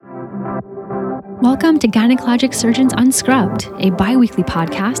Welcome to Gynecologic Surgeons Unscrubbed, a bi-weekly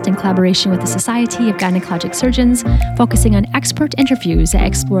podcast in collaboration with the Society of Gynecologic Surgeons, focusing on expert interviews that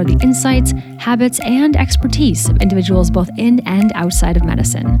explore the insights, habits, and expertise of individuals both in and outside of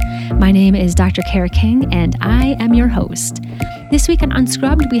medicine. My name is Dr. Kara King, and I am your host. This week on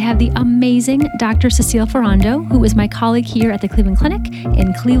Unscrubbed, we have the amazing Dr. Cecile Ferrando, who is my colleague here at the Cleveland Clinic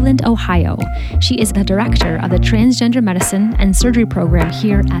in Cleveland, Ohio. She is the director of the Transgender Medicine and Surgery program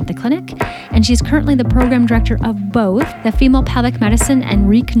here at the clinic, and she's currently the program director of both the Female Pelvic Medicine and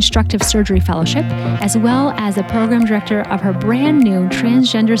Reconstructive Surgery Fellowship, as well as the program director of her brand new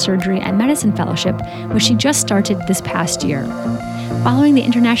Transgender Surgery and Medicine Fellowship, which she just started this past year. Following the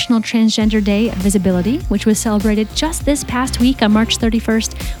International Transgender Day of Visibility, which was celebrated just this past week on March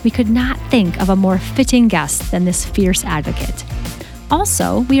 31st, we could not think of a more fitting guest than this fierce advocate.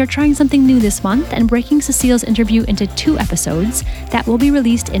 Also, we are trying something new this month and breaking Cecile's interview into 2 episodes that will be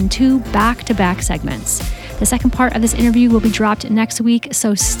released in 2 back-to-back segments. The second part of this interview will be dropped next week,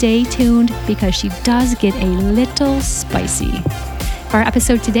 so stay tuned because she does get a little spicy. For our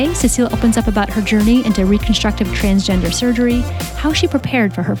episode today, Cecile opens up about her journey into reconstructive transgender surgery, how she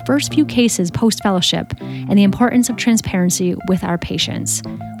prepared for her first few cases post-fellowship, and the importance of transparency with our patients.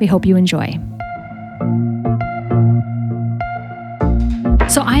 We hope you enjoy.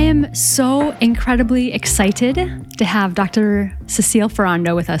 So I am so incredibly excited to have Dr. Cecile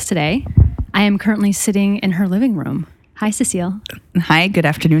Ferrando with us today. I am currently sitting in her living room. Hi, Cecile. Hi, good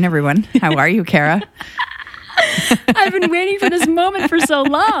afternoon, everyone. How are you, Kara? I've been waiting for this moment for so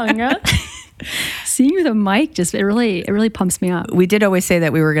long. Seeing you with a mic it really pumps me up. We did always say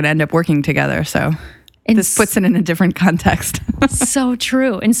that we were going to end up working together, so this puts it in a different context. So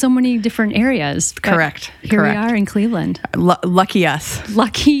true, in so many different areas. Correct. Here we are in Cleveland. Lucky us.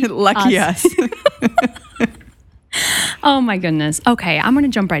 Lucky us. Oh my goodness. Okay, I'm going to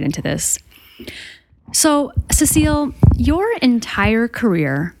jump right into this. So, Cecile, your entire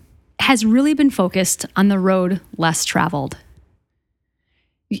career has really been focused on the road less traveled.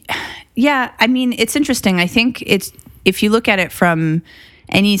 Yeah, I mean, it's interesting. I think if you look at it from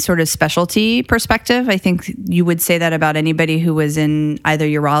any sort of specialty perspective, I think you would say that about anybody who was in either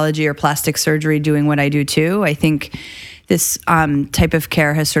urology or plastic surgery doing what I do too. I think this type of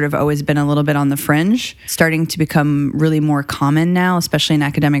care has sort of always been a little bit on the fringe, starting to become really more common now, especially in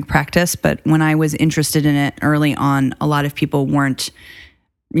academic practice. But when I was interested in it early on, a lot of people weren't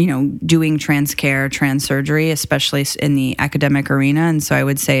doing trans care, trans surgery, especially in the academic arena. And so I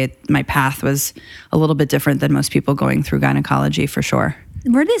would say my path was a little bit different than most people going through gynecology, for sure.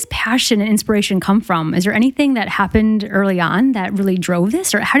 Where did this passion and inspiration come from? Is there anything that happened early on that really drove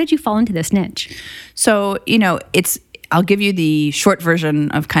this, or how did you fall into this niche? So, I'll give you the short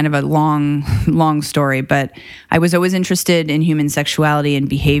version of kind of a long story, but I was always interested in human sexuality and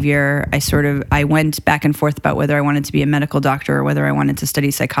behavior. I went back and forth about whether I wanted to be a medical doctor or whether I wanted to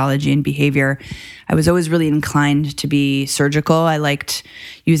study psychology and behavior. I was always really inclined to be surgical. I liked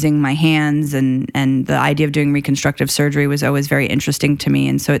using my hands, and the idea of doing reconstructive surgery was always very interesting to me.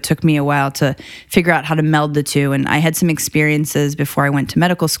 And so it took me a while to figure out how to meld the two. And I had some experiences before I went to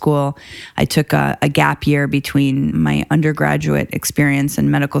medical school. I took a gap year between my undergraduate experience in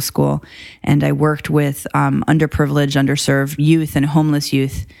medical school, and I worked with underprivileged, underserved youth and homeless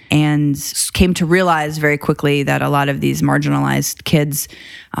youth, and came to realize very quickly that a lot of these marginalized kids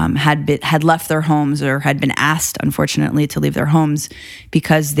had left their homes or had been asked, unfortunately, to leave their homes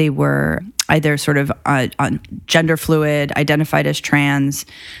because they were either sort of gender fluid, identified as trans,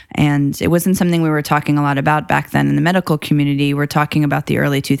 and it wasn't something we were talking a lot about back then in the medical community. We're talking about the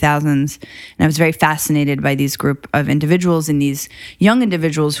early 2000s, and I was very fascinated by these group of individuals and these young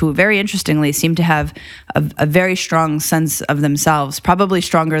individuals who, very interestingly, seemed to have a very strong sense of themselves, probably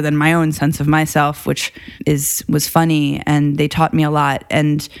stronger than my own sense of myself, which was funny, and they taught me a lot.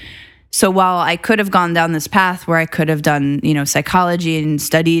 And so while I could have gone down this path where I could have done, psychology and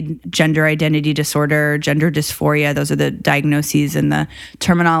studied gender identity disorder, gender dysphoria, those are the diagnoses and the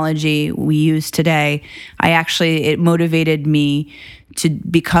terminology we use today, it motivated me to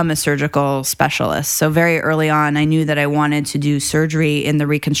become a surgical specialist. So very early on, I knew that I wanted to do surgery in the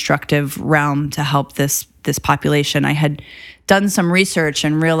reconstructive realm to help this population. I had done some research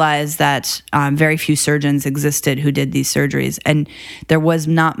and realized that very few surgeons existed who did these surgeries. And there was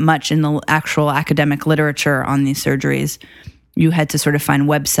not much in the actual academic literature on these surgeries. You had to sort of find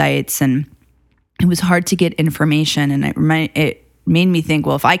websites, and it was hard to get information. And it made me think,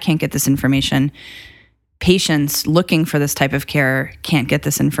 well, if I can't get this information, patients looking for this type of care can't get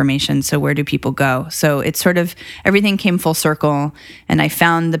this information. So where do people go? So it's sort of everything came full circle, and I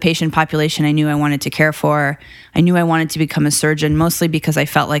found the patient population I knew I wanted to care for. I knew I wanted to become a surgeon, mostly because I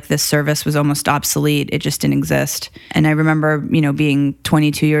felt like this service was almost obsolete. It just didn't exist. And I remember, being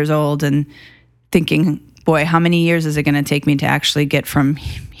 22 years old and thinking, boy, how many years is it going to take me to actually get from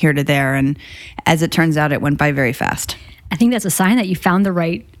here to there? And as it turns out, it went by very fast. I think that's a sign that you found the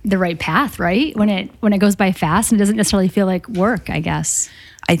right path, right? When it goes by fast and it doesn't necessarily feel like work, I guess.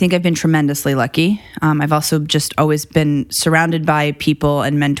 I think I've been tremendously lucky. I've also just always been surrounded by people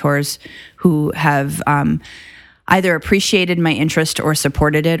and mentors who have either appreciated my interest or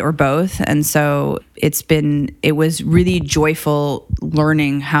supported it, or both. And so it was really joyful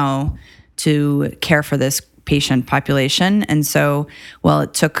learning how to care for this patient population. And so, while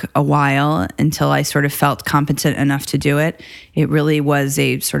it took a while until I sort of felt competent enough to do it, it really was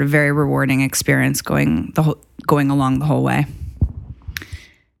a sort of very rewarding experience going along the whole way.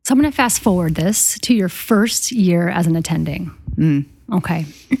 So I'm going to fast forward this to your first year as an attending. Okay.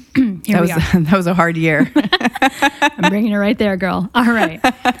 That was a hard year. I'm bringing it right there, girl. All right.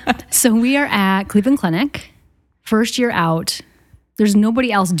 So we are at Cleveland Clinic, first year out. There's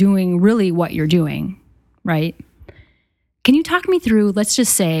nobody else doing really what you're doing, right? Can you talk me through, let's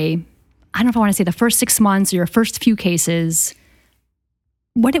just say, I don't know if I want to say the first 6 months or your first few cases.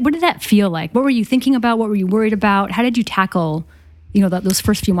 What did that feel like? What were you thinking about? What were you worried about? How did you tackle, those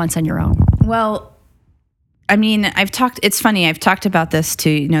first few months on your own? Well, I mean, it's funny, I've talked about this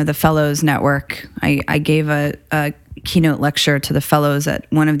to, the Fellows Network. I gave a keynote lecture to the fellows at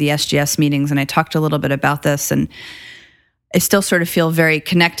one of the SGS meetings, and I talked a little bit about this, and I still sort of feel very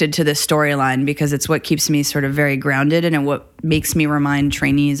connected to this storyline because it's what keeps me sort of very grounded and what makes me remind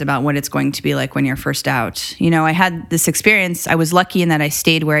trainees about what it's going to be like when you're first out. I had this experience. I was lucky in that I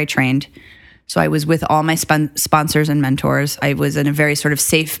stayed where I trained. So I was with all my sponsors and mentors. I was in a very sort of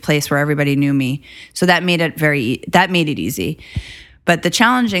safe place where everybody knew me. So that made it easy. But the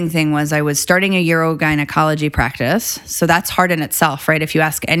challenging thing was I was starting a urogynecology practice. So that's hard in itself, right? If you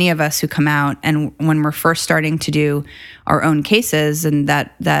ask any of us who come out, and when we're first starting to do our own cases, and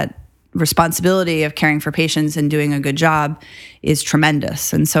that responsibility of caring for patients and doing a good job is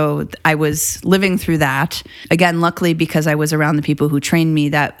tremendous. And so I was living through that. Again, luckily, because I was around the people who trained me,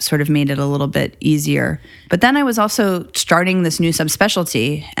 that sort of made it a little bit easier. But then I was also starting this new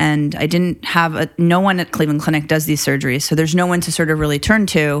subspecialty, and I didn't have no one at Cleveland Clinic does these surgeries. So there's no one to sort of really turn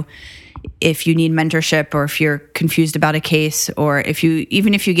to if you need mentorship, or if you're confused about a case, or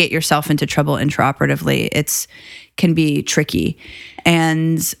even if you get yourself into trouble intraoperatively, it can be tricky.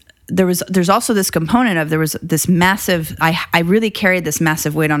 And there's also this component of, there was this massive, I really carried this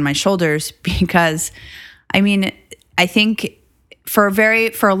massive weight on my shoulders because, I think for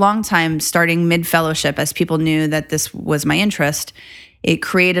a long time, starting mid-fellowship, as people knew that this was my interest, it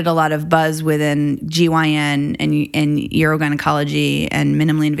created a lot of buzz within GYN and urogynecology and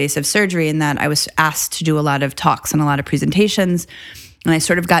minimally invasive surgery, in that I was asked to do a lot of talks and a lot of presentations. And I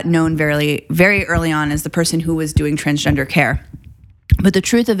sort of got known very, very early on as the person who was doing transgender care. But the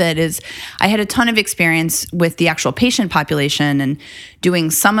truth of it is, I had a ton of experience with the actual patient population and doing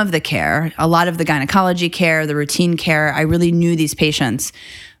some of the care, a lot of the gynecology care, the routine care. I really knew these patients.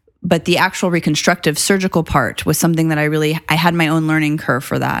 But the actual reconstructive surgical part was something that I had my own learning curve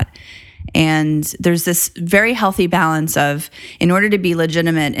for that. And there's this very healthy balance of, in order to be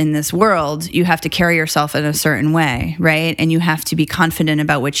legitimate in this world, you have to carry yourself in a certain way, right? And you have to be confident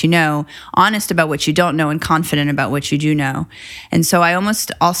about what you know, honest about what you don't know, and confident about what you do know. And so I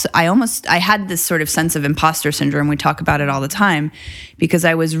had this sort of sense of imposter syndrome. We talk about it all the time, because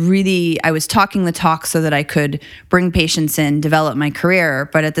I was talking the talk so that I could bring patients in, develop my career,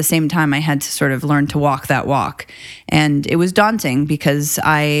 but at the same time, I had to sort of learn to walk that walk. And it was daunting because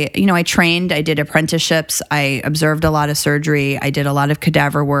I trained, I did apprenticeships, I observed a lot of surgery, I did a lot of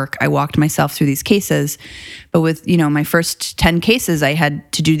cadaver work, I walked myself through these cases. But with, my first 10 cases, I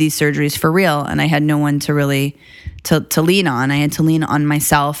had to do these surgeries for real, and I had no one to really to lean on. I had to lean on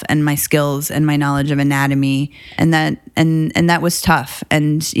myself and my skills and my knowledge of anatomy, and that was tough.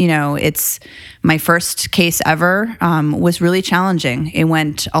 And it's my first case ever was really challenging. It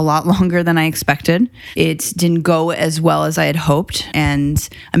went a lot longer than I expected. It didn't go as well as I had hoped, and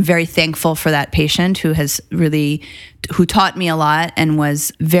I'm very thankful for that patient who taught me a lot and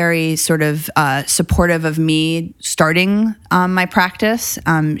was very sort of supportive of me starting my practice.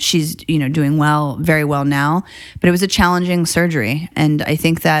 She's doing very well now, but it was a challenging surgery. And I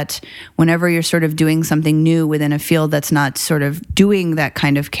think that whenever you're sort of doing something new within a field that's not sort of doing that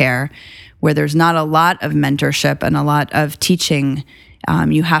kind of care, where there's not a lot of mentorship and a lot of teaching,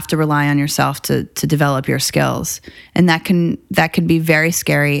 You have to rely on yourself to develop your skills, and that can be very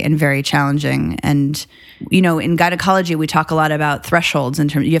scary and very challenging. And in gynecology, we talk a lot about thresholds in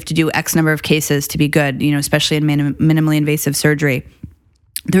terms you have to do X number of cases to be good. Especially in minimally invasive surgery.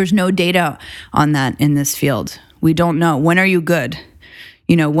 There's no data on that in this field. We don't know, when are you good?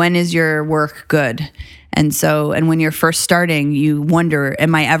 When is your work good? And when you're first starting, you wonder,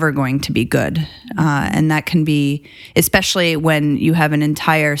 am I ever going to be good? And that can be, especially when you have an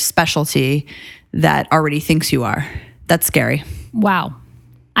entire specialty that already thinks you are. That's scary. Wow.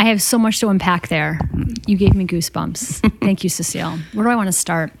 I have so much to unpack there. You gave me goosebumps. Thank you, Cecile. Where do I want to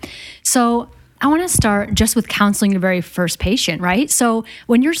start? So I want to start just with counseling your very first patient, right? So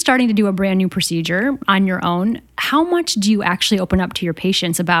when you're starting to do a brand new procedure on your own, how much do you actually open up to your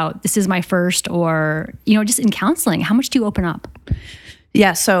patients about this is my first, or, just in counseling, how much do you open up?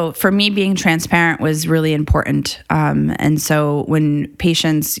 Yeah, so for me, being transparent was really important. And so when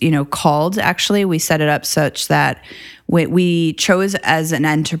patients, called, actually, we set it up such that we chose as an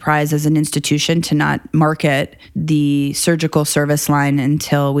enterprise, as an institution, to not market the surgical service line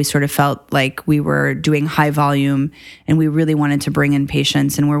until we sort of felt like we were doing high volume and we really wanted to bring in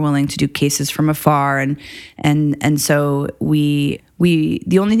patients and we're willing to do cases from afar. And so we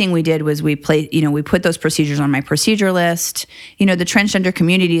the only thing we did was we put those procedures on my procedure list. The transgender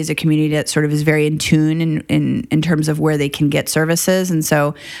community is a community that sort of is very in tune in terms of where they can get services. And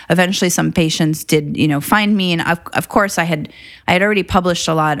so eventually some patients did, find me. And of course I had already published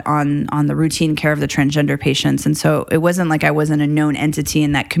a lot on the routine care of the transgender patients. And so it wasn't like I wasn't a known entity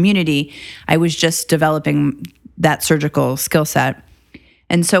in that community. I was just developing that surgical skill set.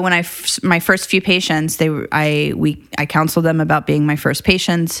 And so when my first few patients, I counseled them about being my first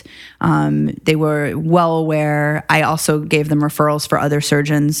patients. They were well aware. I also gave them referrals for other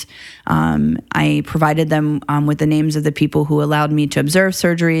surgeons. I provided them with the names of the people who allowed me to observe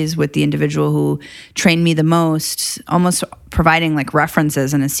surgeries, with the individual who trained me the most, almost providing like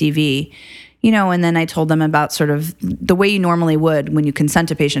references in a CV. And then I told them about sort of the way you normally would when you consent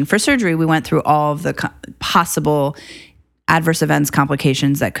a patient for surgery. We went through all of the possible adverse events,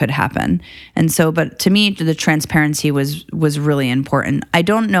 complications that could happen. And so, but to me, the transparency was really important. I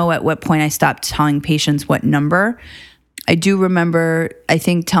don't know at what point I stopped telling patients what number. I do remember, I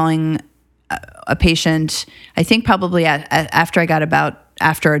think, telling a patient, I think probably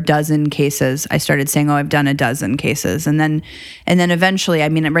after a dozen cases, I started saying, I've done a dozen cases. And then eventually,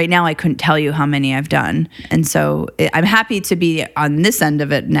 right now I couldn't tell you how many I've done. And so I'm happy to be on this end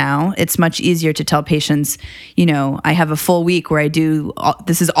of it now. It's much easier to tell patients, I have a full week where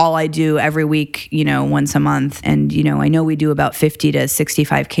this is all I do every week, once a month. And, I know we do about 50 to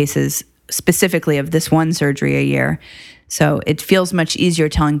 65 cases specifically of this one surgery a year. So it feels much easier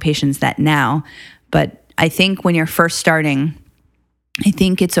telling patients that now. But I think when you're first starting, I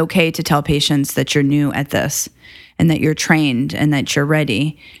think it's okay to tell patients that you're new at this and that you're trained and that you're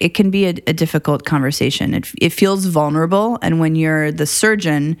ready. It can be a difficult conversation. It feels vulnerable. And when you're the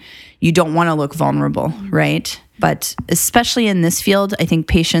surgeon, you don't want to look vulnerable, right? But especially in this field, I think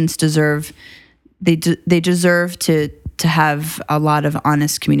patients deserve to have a lot of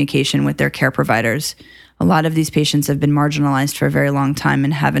honest communication with their care providers. A lot of these patients have been marginalized for a very long time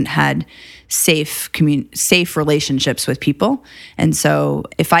and haven't had safe relationships with people. And so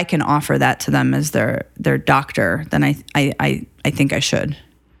if I can offer that to them as their doctor, then I think I should.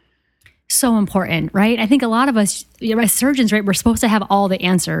 So important, right? I think a lot of us, as surgeons, right, we're supposed to have all the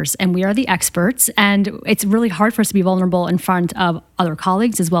answers and we are the experts. And it's really hard for us to be vulnerable in front of other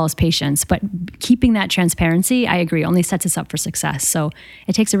colleagues as well as patients. But keeping that transparency, I agree, only sets us up for success. So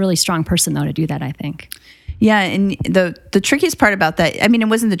it takes a really strong person, though, to do that, I think. Yeah, and the trickiest part about that, it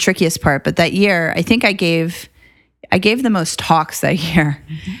wasn't the trickiest part, but that year, I think I gave the most talks that year.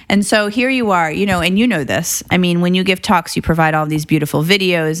 Mm-hmm. And so here you are, and this. When you give talks, you provide all these beautiful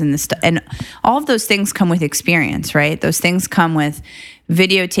videos and all of those things come with experience, right? Those things come with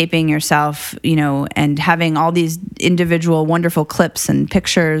videotaping yourself, and having all these individual wonderful clips and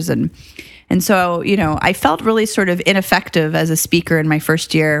pictures. And so, I felt really sort of ineffective as a speaker in my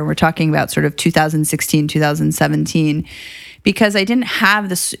first year. We're talking about sort of 2016, 2017. Because I didn't have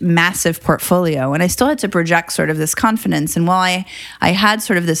this massive portfolio and I still had to project sort of this confidence. And while I had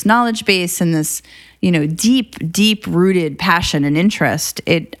sort of this knowledge base and this, deep rooted passion and interest,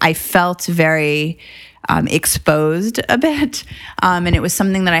 I felt very exposed a bit. And it was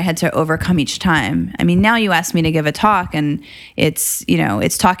something that I had to overcome each time. I mean, now you ask me to give a talk and it's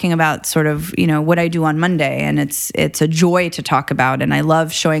talking about sort of, what I do on Monday. And it's a joy to talk about. And I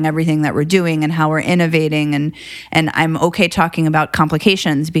love showing everything that we're doing and how we're innovating. And I'm okay talking about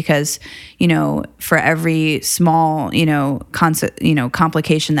complications because, for every small,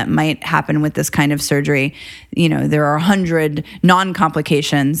 complication that might happen with this kind of surgery, there are 100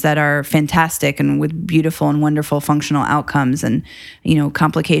 non-complications that are fantastic and with beautiful and wonderful functional outcomes. And,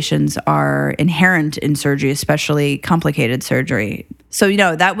 complications are inherent in surgery, especially complicated surgery. So,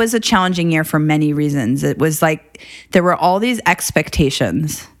 that was a challenging year for many reasons. It was like there were all these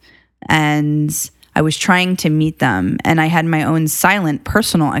expectations and I was trying to meet them. And I had my own silent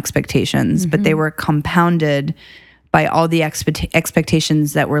personal expectations, but they were compounded by all the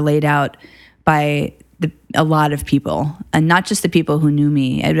expectations that were laid out by a lot of people, and not just the people who knew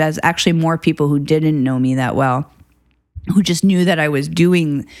me. It was actually more people who didn't know me that well, who just knew that I was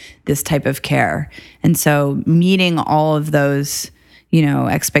doing this type of care. And so meeting all of those,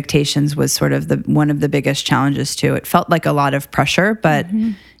 expectations was sort of one of the biggest challenges too. It felt like a lot of pressure, but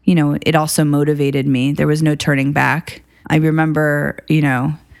it also motivated me. There was no turning back. I remember,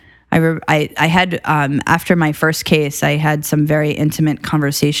 I had, after my first case, I had some very intimate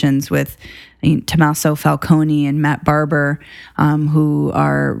conversations with Tommaso Falcone and Matt Barber, who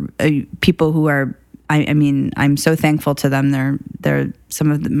are people who are, I'm so thankful to them. They're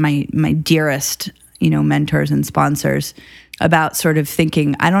some of my dearest, mentors and sponsors, about sort of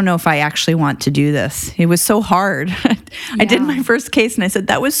thinking, I don't know if I actually want to do this. It was so hard. I did my first case and I said,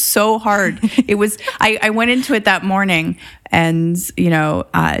 that was so hard. It was, I went into it that morning and,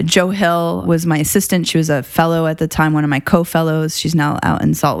 Jo Hill was my assistant. She was a fellow at the time, one of my co-fellows. She's now out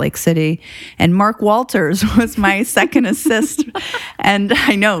in Salt Lake City. And Mark Walters was my second assist. And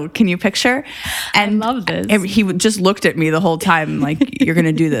I know, can you picture? And I love this. He just looked at me the whole time like, you're going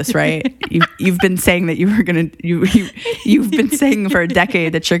to do this, right? You've been saying that you were going to, you've been saying for a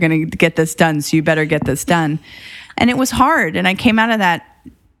decade that you're going to get this done, so you better get this done. And it was hard. And I came out of that,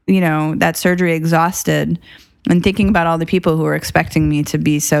 that surgery exhausted and thinking about all the people who were expecting me to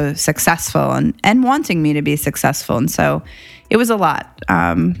be so successful and wanting me to be successful. And so it was a lot.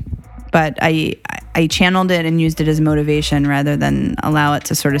 But I channeled it and used it as motivation rather than allow it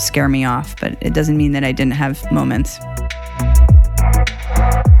to sort of scare me off. But it doesn't mean that I didn't have moments.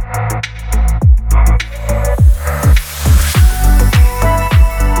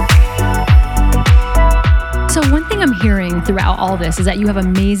 So one thing I'm hearing throughout all this is that you have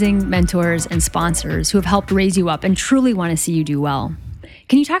amazing mentors and sponsors who have helped raise you up and truly want to see you do well.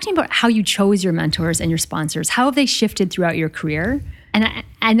 Can you talk to me about how you chose your mentors and your sponsors? How have they shifted throughout your career? And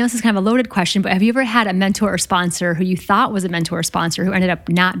I know this is kind of a loaded question, but have you ever had a mentor or sponsor who you thought was a mentor or sponsor who ended up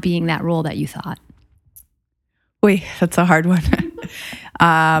not being that role that you thought? Wait, that's a hard one.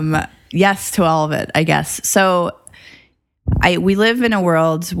 Yes to all of it, I guess. So we live in a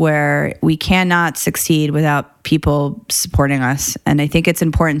world where we cannot succeed without people supporting us. And I think it's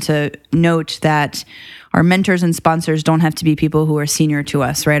important to note that our mentors and sponsors don't have to be people who are senior to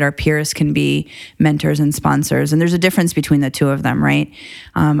us, right? Our peers can be mentors and sponsors. And there's a difference between the two of them, right?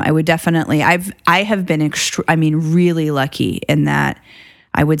 I would definitely, I have been, really lucky in that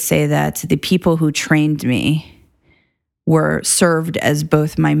I would say that the people who trained me were served as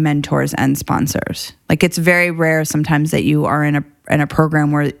both my mentors and sponsors. Like, it's very rare sometimes that you are in a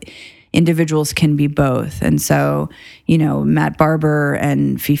program where individuals can be both. And so, Matt Barber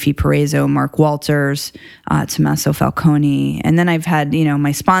and Fifi Parezo, Mark Walters, Tommaso Falcone. And then I've had,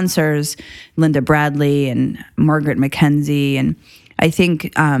 my sponsors, Linda Bradley and Margaret McKenzie. And I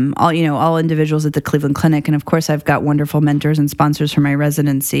think all individuals at the Cleveland Clinic. And of course, I've got wonderful mentors and sponsors for my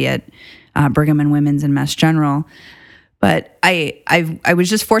residency at Brigham and Women's and Mass General. But I was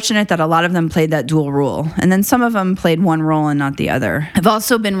just fortunate that a lot of them played that dual role. And then some of them played one role and not the other. I've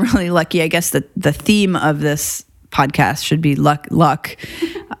also been really lucky. I guess that the theme of this podcast should be luck.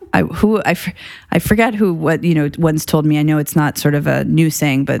 I forget who once told me. I know it's not sort of a new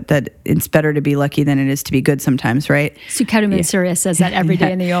saying, but that it's better to be lucky than it is to be good sometimes, right? Suketu Mansourian says that every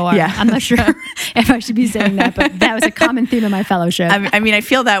day in the OR. Yeah. I'm not sure if I should be saying that, but that was a common theme in my fellowship. I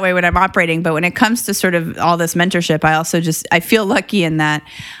feel that way when I'm operating, but when it comes to sort of all this mentorship, I feel lucky in that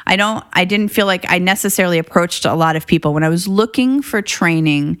I didn't feel like I necessarily approached a lot of people when I was looking for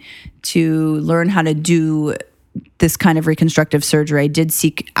training to learn how to do this kind of reconstructive surgery. I did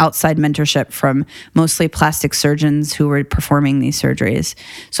seek outside mentorship from mostly plastic surgeons who were performing these surgeries.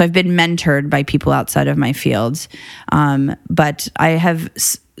 So I've been mentored by people outside of my fields. But I have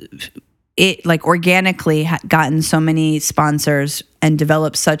it like organically gotten so many sponsors and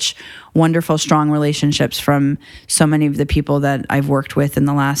developed such wonderful, strong relationships from so many of the people that I've worked with in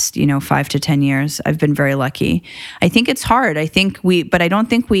the last, 5 to 10 years. I've been very lucky. I think it's hard. But I don't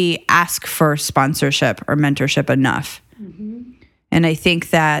think we ask for sponsorship or mentorship enough. Mm-hmm. And I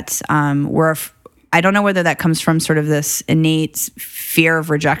think that I don't know whether that comes from sort of this innate fear of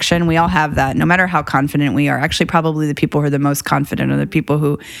rejection. We all have that, no matter how confident we are. Actually, probably the people who are the most confident are the people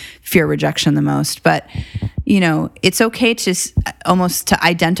who fear rejection the most. But, it's okay to almost to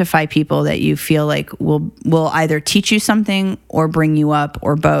identify people that you feel like will either teach you something or bring you up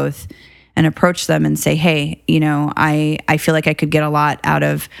or both, and approach them and say, hey, I feel like I could get a lot out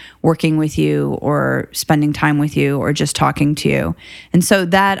of working with you or spending time with you or just talking to you. And so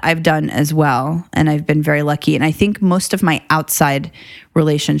that I've done as well. And I've been very lucky. And I think most of my outside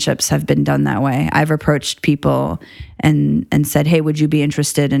relationships have been done that way. I've approached people and said, hey, would you be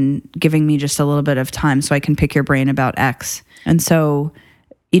interested in giving me just a little bit of time so I can pick your brain about X? And so,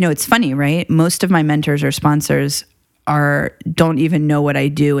 it's funny, right? Most of my mentors or sponsors don't even know what I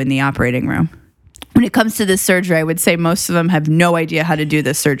do in the operating room. When it comes to this surgery, I would say most of them have no idea how to do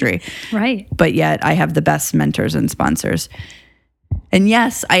this surgery. Right. But yet I have the best mentors and sponsors. And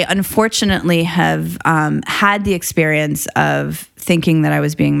yes, I unfortunately have had the experience of thinking that I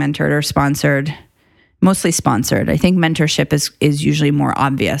was being mentored or sponsored, mostly sponsored. I think mentorship is usually more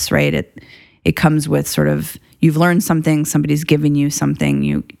obvious, right? It comes with sort of, you've learned something, somebody's given you something,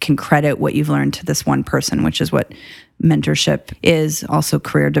 you can credit what you've learned to this one person, which is what mentorship is. Also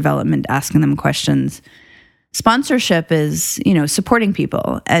career development, asking them questions. Sponsorship is, supporting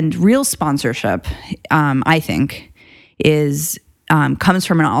people. And real sponsorship, I think, comes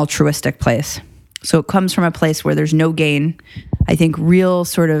from an altruistic place. So it comes from a place where there's no gain. I think real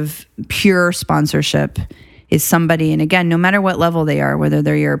sort of pure sponsorship is somebody, and again, no matter what level they are, whether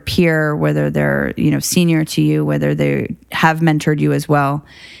they're your peer, whether they're, senior to you, whether they have mentored you as well,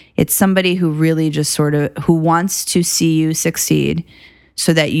 it's somebody who really just who wants to see you succeed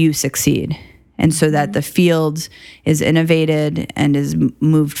so that you succeed. And so that the field is innovated and is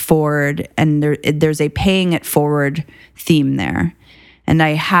moved forward, and there's a paying it forward theme there. And I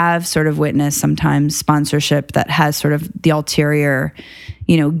have sort of witnessed sometimes sponsorship that has sort of the ulterior,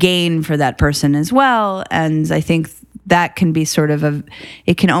 gain for that person as well. And I think that can be sort of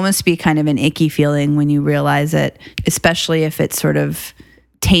it can almost be kind of an icky feeling when you realize it, especially if it sort of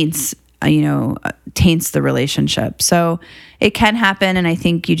taints the relationship. So it can happen. And I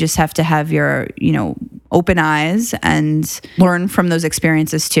think you just have to have your, open eyes and learn from those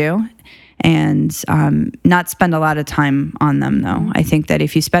experiences too. And not spend a lot of time on them, though. I think that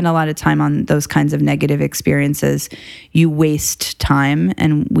if you spend a lot of time on those kinds of negative experiences, you waste time,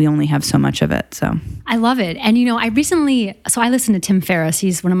 and we only have so much of it. So I love it. And, I listened to Tim Ferriss.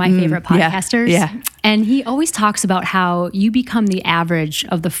 He's one of my favorite podcasters. Yeah. And he always talks about how you become the average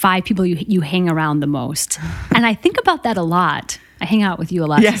of the 5 people you hang around the most. And I think about that a lot. I hang out with you a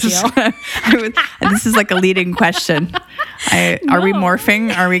lot, yes. Cecile. This is like a leading question. Are we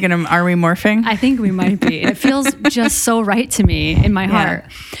morphing? Are we morphing? I think we might be. It feels just so right to me in my heart.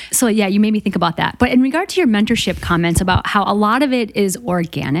 So yeah, you made me think about that. But in regard to your mentorship comments about how a lot of it is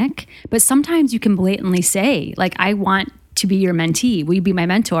organic, but sometimes you can blatantly say, like, I want to be your mentee. Will you be my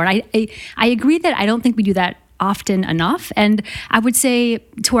mentor? And I agree that I don't think we do that often enough. And I would say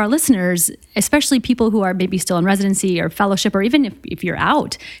to our listeners, especially people who are maybe still in residency or fellowship, or even if you're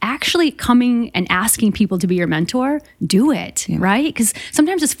out, actually coming and asking people to be your mentor, do it, right? Because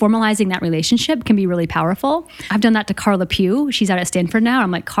sometimes just formalizing that relationship can be really powerful. I've done that to Carla Pugh. She's out at Stanford now. I'm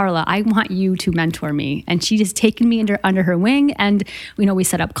like, Carla, I want you to mentor me. And she just taken me under her wing, and we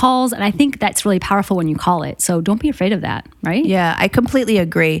set up calls. And I think that's really powerful when you call it. So don't be afraid of that, right? Yeah, I completely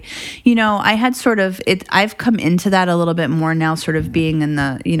agree. I had sort of I've come into that a little bit more now, sort of being in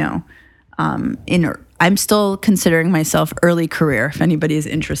the, I'm still considering myself early career, if anybody is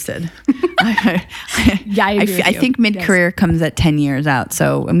interested. Yeah, I think mid-career comes at 10 years out.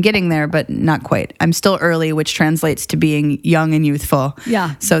 So I'm getting there, but not quite. I'm still early, which translates to being young and youthful.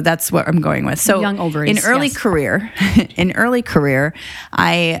 Yeah. So that's what I'm going with. So young ovaries, in early career,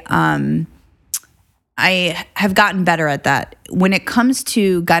 I have gotten better at that. When it comes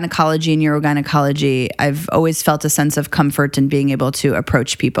to gynecology and urogynecology, I've always felt a sense of comfort in being able to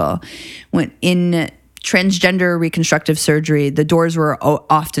approach people. transgender reconstructive surgery, the doors were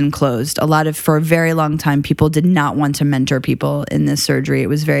often closed. For a very long time, people did not want to mentor people in this surgery. It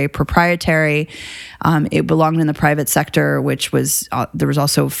was very proprietary. It belonged in the private sector, which was, there was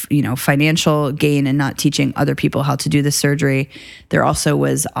also, financial gain in not teaching other people how to do this surgery. There also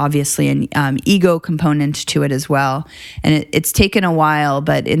was obviously an ego component to it as well. And it's taken a while,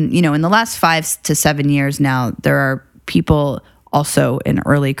 but in the last 5 to 7 years now, there are people also in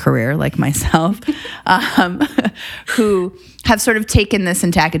early career like myself, who have sort of taken this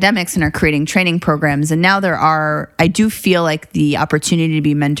into academics and are creating training programs. And now I do feel like the opportunity to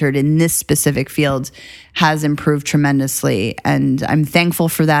be mentored in this specific field has improved tremendously. And I'm thankful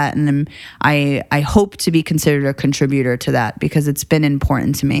for that. And I hope to be considered a contributor to that because it's been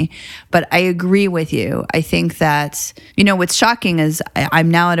important to me. But I agree with you. I think that, what's shocking is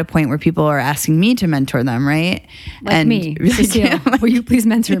I'm now at a point where people are asking me to mentor them, right? Like me, Cecile, will you please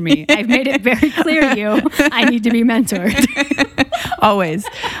mentor me? I've made it very clear to you, I need to be mentored. Always.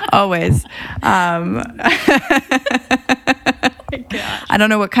 I don't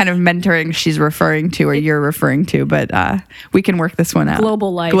know what kind of mentoring she's referring to or you're referring to, but we can work this one out.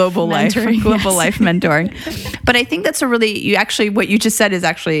 Global life mentoring. But I think that's what you just said is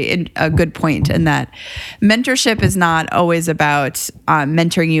actually a good point, in that mentorship is not always about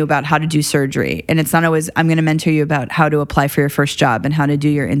mentoring you about how to do surgery. And it's not always, I'm going to mentor you about how to apply for your first job and how to do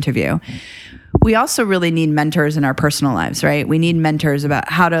your interview. We also really need mentors in our personal lives, right? We need mentors about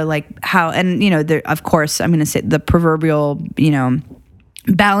of course, I'm going to say the proverbial,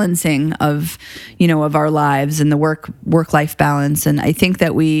 balancing of our lives and the work-life balance. And I think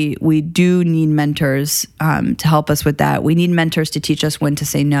that we do need mentors to help us with that. We need mentors to teach us when to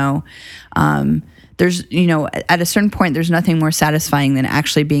say no. There's, at a certain point, there's nothing more satisfying than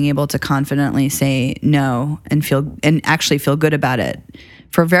actually being able to confidently say no and actually feel good about it.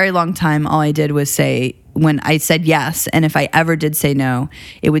 For a very long time, all I did was say, when I said yes, and if I ever did say no,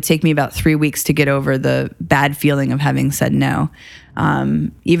 it would take me about 3 weeks to get over the bad feeling of having said no.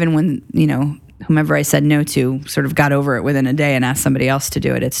 Even when, whomever I said no to sort of got over it within a day and asked somebody else to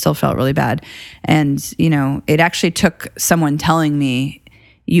do it, it still felt really bad. And, it actually took someone telling me,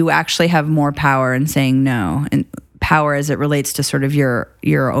 you actually have more power in saying no, and power as it relates to sort of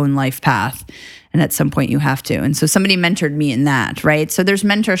your own life path. And at some point you have to. And so somebody mentored me in that, right? So there's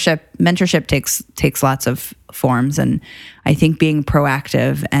mentorship. Mentorship takes lots of forms. And I think being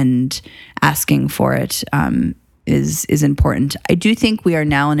proactive and asking for it is important. I do think we are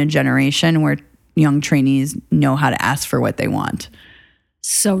now in a generation where young trainees know how to ask for what they want.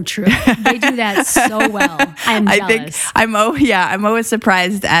 So true. They do that so well. I'm jealous. I'm always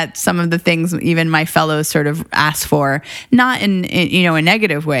surprised at some of the things even my fellows sort of ask for, not in a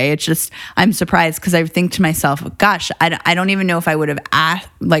negative way. It's just, I'm surprised because I think to myself, gosh, I don't even know if I would have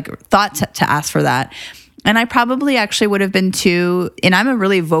thought to ask for that. And I probably actually would have been and I'm a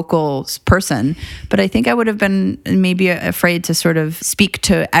really vocal person, but I think I would have been maybe afraid to sort of speak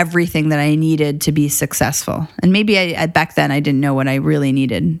to everything that I needed to be successful. And maybe back then I didn't know what I really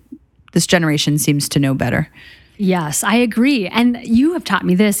needed. This generation seems to know better. Yes, I agree. And you have taught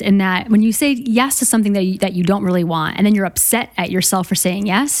me this, in that when you say yes to something that you don't really want, and then you're upset at yourself for saying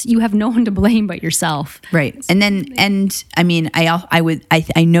yes, you have no one to blame but yourself. Right. And I mean,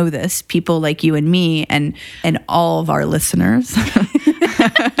 I know this, people like you and me and all of our listeners.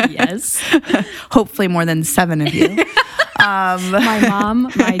 Yes. Hopefully more than 7 of you. My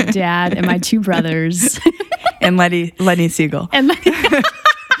mom, my dad, and my 2 brothers. And Lenny Siegel. And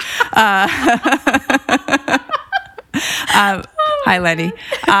hi, Lenny.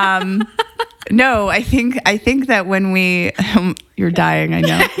 No, I think that when we, you're dying, I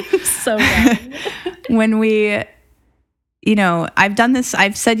know. So dying. When we, I've done this,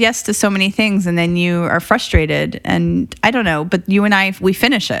 I've said yes to so many things, and then you are frustrated, and I don't know, but you and I, we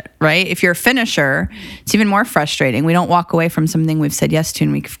finish it, right? If you're a finisher, it's even more frustrating. We don't walk away from something we've said yes to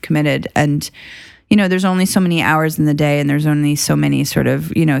and we've committed. And there's only so many hours in the day, and there's only so many sort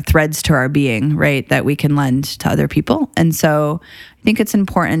of, threads to our being, right, that we can lend to other people. And so I think it's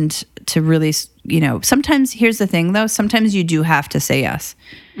important to really, sometimes, here's the thing though, sometimes you do have to say yes,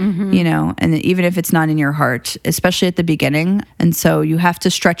 and even if it's not in your heart, especially at the beginning. And so you have to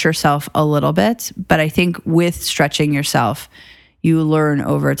stretch yourself a little bit. But I think with stretching yourself, you learn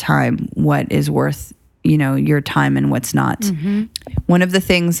over time what is worth your time and what's not. Mm-hmm. One of the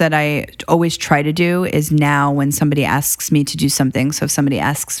things that I always try to do is, now when somebody asks me to do something, so if somebody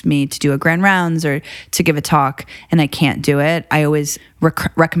asks me to do a grand rounds or to give a talk and I can't do it, I always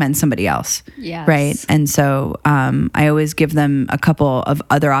recommend somebody else. Yes. Right. And so I always give them a couple of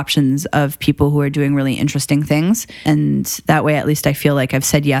other options of people who are doing really interesting things. And that way, at least I feel like I've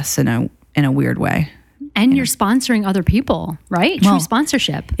said yes in a weird way. And you're sponsoring other people, right? True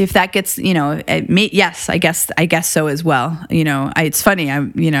sponsorship. If that gets, yes, I guess so as well. It's funny.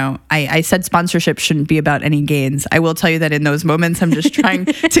 I said sponsorship shouldn't be about any gains. I will tell you that in those moments, I'm just trying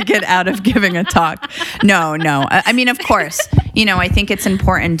to get out of giving a talk. No. I mean, of course, I think it's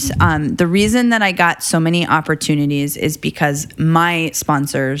important. The reason that I got so many opportunities is because my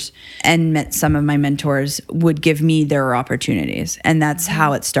sponsors and some of my mentors would give me their opportunities. And that's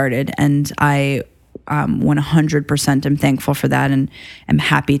how it started. And I 100% am thankful for that, and am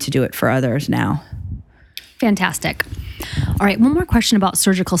happy to do it for others now. Fantastic. All right, one more question about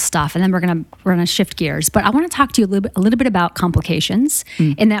surgical stuff, and then we're gonna shift gears. But I want to talk to you a little bit about complications,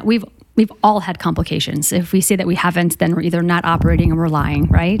 in that we've all had complications. If we say that we haven't, then we're either not operating or we're lying,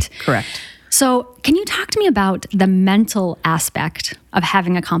 right? Correct. So can you talk to me about the mental aspect of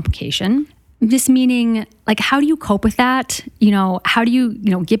having a complication? This meaning, like, how do you cope with that? How do you,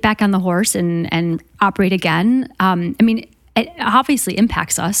 get back on the horse and operate again? It obviously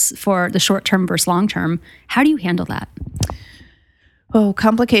impacts us for the short term versus long term. How do you handle that? Oh,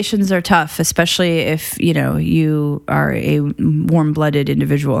 complications are tough, especially if, you are a warm-blooded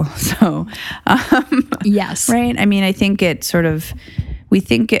individual. So, yes. Right? I think it sort of... We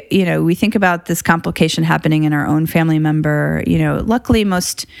think about this complication happening in our own family member. Luckily,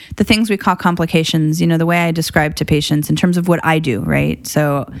 the things we call complications, the way I describe to patients in terms of what I do, right?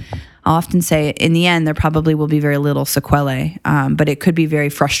 So I'll often say, in the end, there probably will be very little sequelae, but it could be very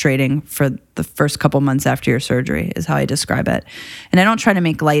frustrating for the first couple months after your surgery, is how I describe it. And I don't try to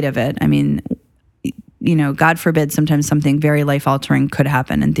make light of it. God forbid, sometimes something very life-altering could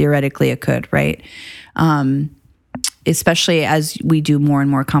happen, and theoretically it could, right? Especially as we do more and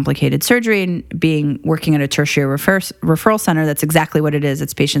more complicated surgery, and working at a tertiary referral center, that's exactly what it is.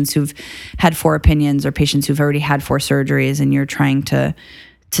 It's patients who've had 4 opinions, or patients who've already had 4 surgeries, and you're trying to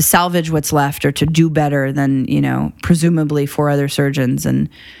salvage what's left, or to do better than, presumably 4 other surgeons. And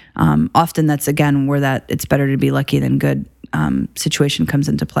often that's, again, where that it's better to be lucky than good situation comes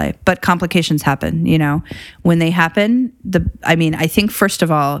into play. But complications happen, when they happen. I think, first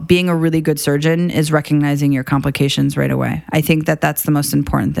of all, being a really good surgeon is recognizing your complications right away. I think that that's the most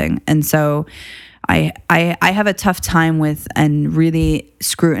important thing. And so I have a tough time with, and really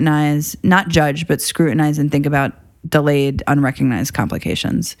scrutinize, not judge, but scrutinize and think about delayed, unrecognized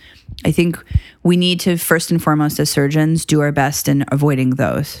complications. I think we need to, first and foremost, as surgeons, do our best in avoiding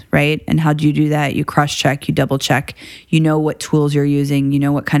those, right? And how do you do that? You cross-check, you double-check, you know what tools you're using, you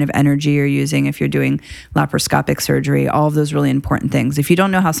know what kind of energy you're using if you're doing laparoscopic surgery, all of those really important things. If you don't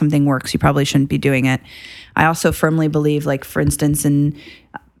know how something works, you probably shouldn't be doing it. I also firmly believe, like, for instance, in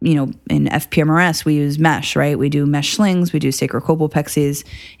FPMRS, we use mesh, right? We do mesh slings, we do sacrocolpopexies.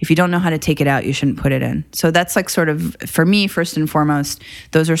 If you don't know how to take it out, you shouldn't put it in. So that's, like, sort of, for me, first and foremost,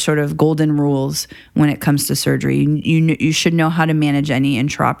 those are sort of golden rules when it comes to surgery. You should know how to manage any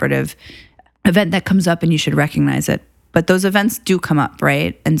intraoperative event that comes up, and you should recognize it. But those events do come up,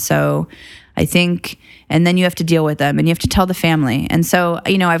 right? And so I think, and then you have to deal with them, and you have to tell the family. And so,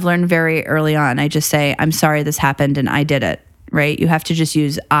 I've learned very early on, I just say, I'm sorry this happened and I did it. Right? You have to just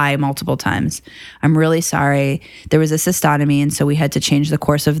use I multiple times. I'm really sorry. There was a cystotomy, and so we had to change the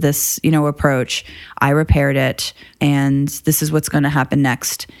course of this, approach. I repaired it, and this is what's going to happen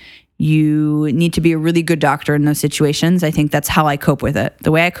next. You need to be a really good doctor in those situations. I think that's how I cope with it.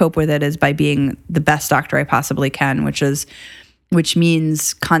 The way I cope with it is by being the best doctor I possibly can, which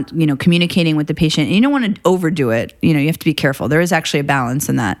means communicating with the patient. And you don't want to overdo it. You have to be careful. There is actually a balance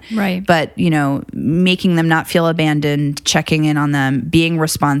in that. Right. But, making them not feel abandoned, checking in on them, being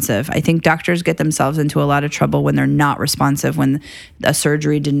responsive. I think doctors get themselves into a lot of trouble when they're not responsive, when a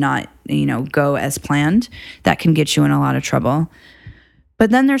surgery did not, go as planned. That can get you in a lot of trouble. But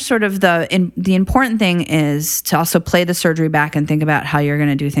then there's sort of the important thing is to also play the surgery back and think about how you're going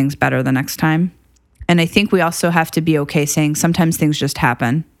to do things better the next time. And I think we also have to be okay saying sometimes things just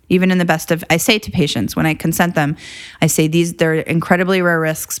happen. Even in the best of, I say to patients, when I consent them, I say they're incredibly rare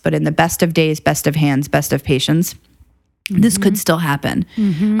risks, but in the best of days, best of hands, best of patients, this could still happen.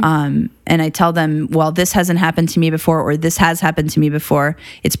 And I tell them, well, this hasn't happened to me before, or this has happened to me before.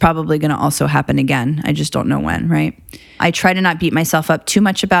 It's probably going to also happen again. I just don't know when, right? I try to not beat myself up too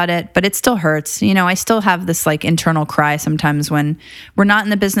much about it, but it still hurts. I still have this, like, internal cry sometimes when we're not in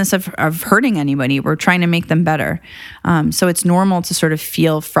the business of hurting anybody. We're trying to make them better. So it's normal to sort of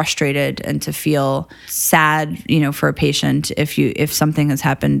feel frustrated and to feel sad, for a patient if something has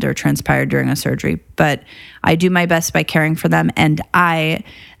happened or transpired during a surgery. But I do my best by caring for them. And I,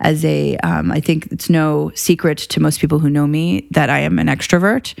 as a I think it's no secret to most people who know me that I am an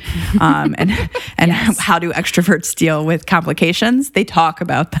extrovert. And how do extroverts deal with complications? They talk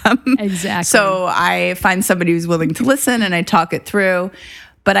about them. Exactly. So I find somebody who's willing to listen and I talk it through.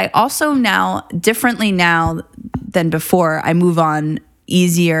 But I also now, differently now than before, I move on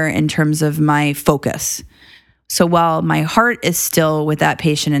easier in terms of my focus. So while my heart is still with that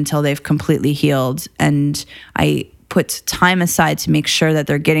patient until they've completely healed, and I put time aside to make sure that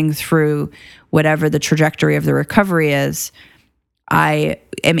they're getting through whatever the trajectory of the recovery is, I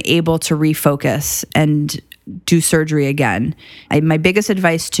am able to refocus and do surgery again. My biggest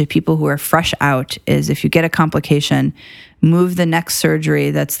advice to people who are fresh out is if you get a complication, move the next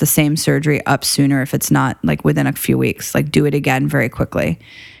surgery that's the same surgery up sooner if it's not like within a few weeks. Like do it again very quickly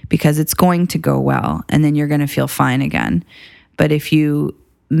because it's going to go well and then you're going to feel fine again. But if you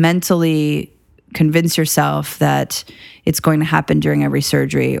mentally convince yourself that it's going to happen during every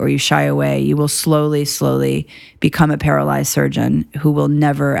surgery or you shy away, you will slowly become a paralyzed surgeon who will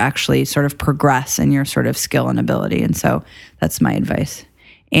never actually sort of progress in your sort of skill and ability. And so that's my advice.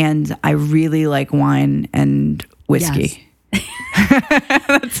 And I really like wine and whiskey. Yes.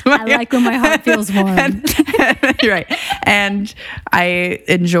 I like when my heart feels warm. Right. And I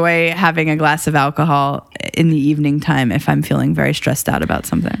enjoy having a glass of alcohol in the evening time if I'm feeling very stressed out about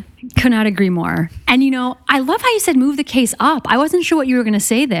something. Could not agree more. And I love how you said move the case up. I wasn't sure what you were going to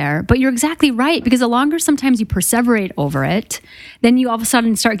say there, but you're exactly right. Because the longer sometimes you perseverate over it, then you all of a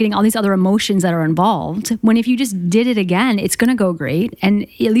sudden start getting all these other emotions that are involved. When if you just did it again, it's going to go great. And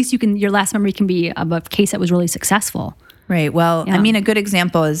at least your last memory can be of a case that was really successful. Right. Well, yeah. I mean, a good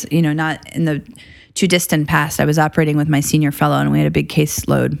example is, not in the too distant past, I was operating with my senior fellow and we had a big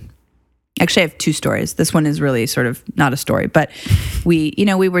caseload. Actually, I have two stories. This one is really sort of not a story, but we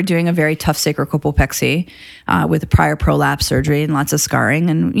were doing a very tough sacrocolpopexy with a prior prolapse surgery and lots of scarring.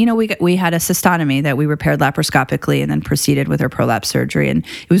 And, we had a cystotomy that we repaired laparoscopically and then proceeded with her prolapse surgery. And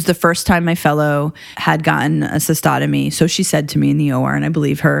it was the first time my fellow had gotten a cystotomy. So she said to me in the OR, and I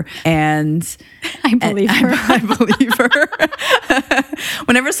believe her. And I believe her. I believe her.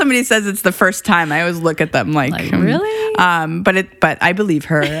 Whenever somebody says it's the first time, I always look at them like really? But I believe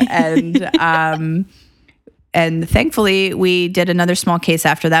her. And thankfully, we did another small case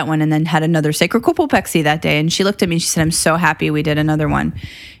after that one and then had another sacrocolpopexy that day. And she looked at me and she said, I'm so happy we did another one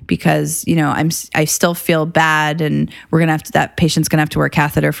because, I still feel bad and that patient's going to have to wear a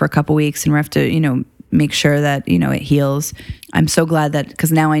catheter for a couple weeks and we have to, make sure that, it heals. I'm so glad that,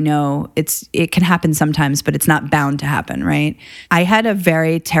 because now I know it can happen sometimes, but it's not bound to happen, right? I had a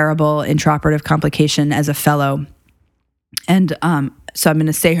very terrible intraoperative complication as a fellow. And so I'm going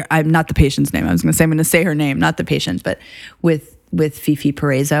to say I'm not the patient's name. I was going to say I'm going to say her name, not the patient, but with Fifi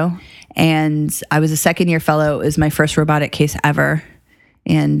Parezo. And I was a second-year fellow. It was my first robotic case ever.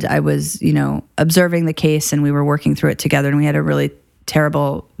 And I was, observing the case and we were working through it together. And we had a really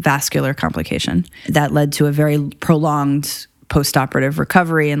terrible vascular complication that led to a very prolonged post-operative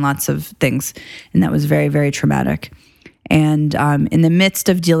recovery and lots of things. And that was very, very traumatic. And in the midst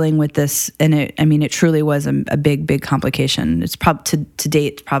of dealing with this, and it truly was a big, big complication. It's to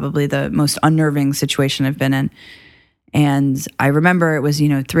date probably the most unnerving situation I've been in. And I remember it was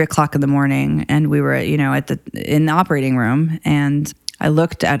 3:00 in the morning, and we were in the operating room, and I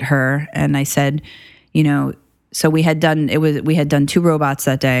looked at her and I said, so we had done 2 robots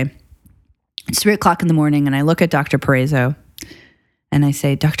that day. It's 3:00 in the morning, and I look at Dr. Parezo, and I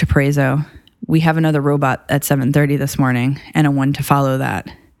say, Dr. Parezo, we have another robot at 7:30 this morning and a one to follow that.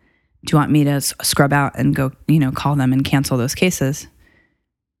 Do you want me to scrub out and go, call them and cancel those cases?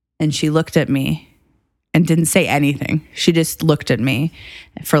 And she looked at me and didn't say anything. She just looked at me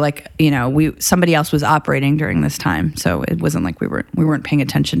for somebody else was operating during this time. So it wasn't like we weren't paying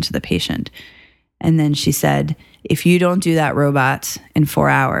attention to the patient. And then she said, if you don't do that robot in 4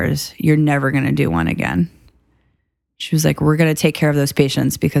 hours, you're never going to do one again. She was like, we're going to take care of those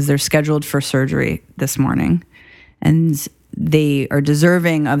patients because they're scheduled for surgery this morning and they are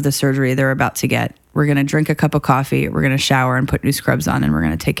deserving of the surgery they're about to get. We're going to drink a cup of coffee. We're going to shower and put new scrubs on and we're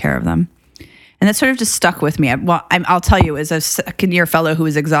going to take care of them. And that sort of just stuck with me. I'll tell you, as a second-year fellow who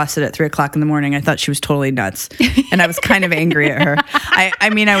was exhausted at 3:00 in the morning, I thought she was totally nuts. And I was kind of angry at her. I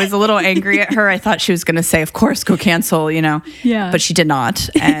was a little angry at her. I thought she was going to say, of course, go cancel, Yeah. But she did not.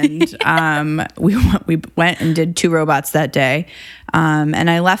 And we went and did 2 robots that day. And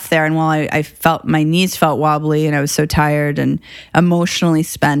I left there, and while I felt my knees felt wobbly and I was so tired and emotionally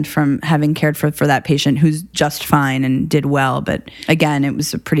spent from having cared for that patient who's just fine and did well. But again, it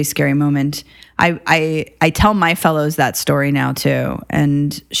was a pretty scary moment. I tell my fellows that story now too.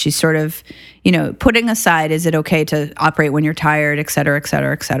 And she's sort of, putting aside, is it okay to operate when you're tired, et cetera, et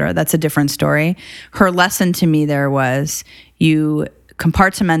cetera, et cetera. That's a different story. Her lesson to me there was, you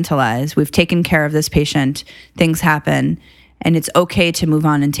compartmentalize. We've taken care of this patient. Things happen. And it's okay to move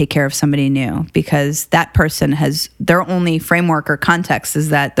on and take care of somebody new, because that person has their only framework or context is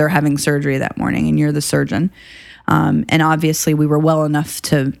that they're having surgery that morning and you're the surgeon. And obviously we were well enough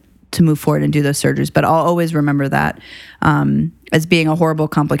to move forward and do those surgeries. But I'll always remember that as being a horrible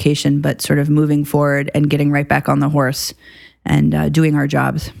complication, but sort of moving forward and getting right back on the horse and doing our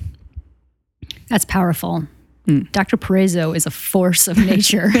jobs. That's powerful. Dr. Parezo is a force of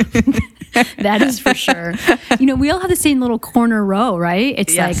nature. That is for sure. We all have the same little corner row, right?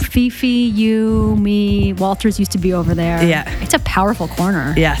 It's like Fifi, you, me, Walters used to be over there. Yeah. It's a powerful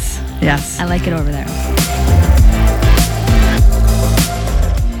corner. Yes. I like it over there.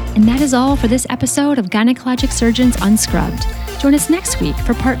 And that is all for this episode of Gynecologic Surgeons Unscrubbed. Join us next week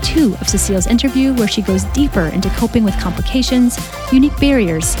for part 2 of Cecile's interview, where she goes deeper into coping with complications, unique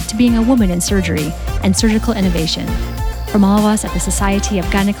barriers to being a woman in surgery, and surgical innovation. From all of us at the Society of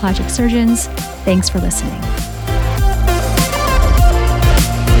Gynecologic Surgeons, thanks for listening.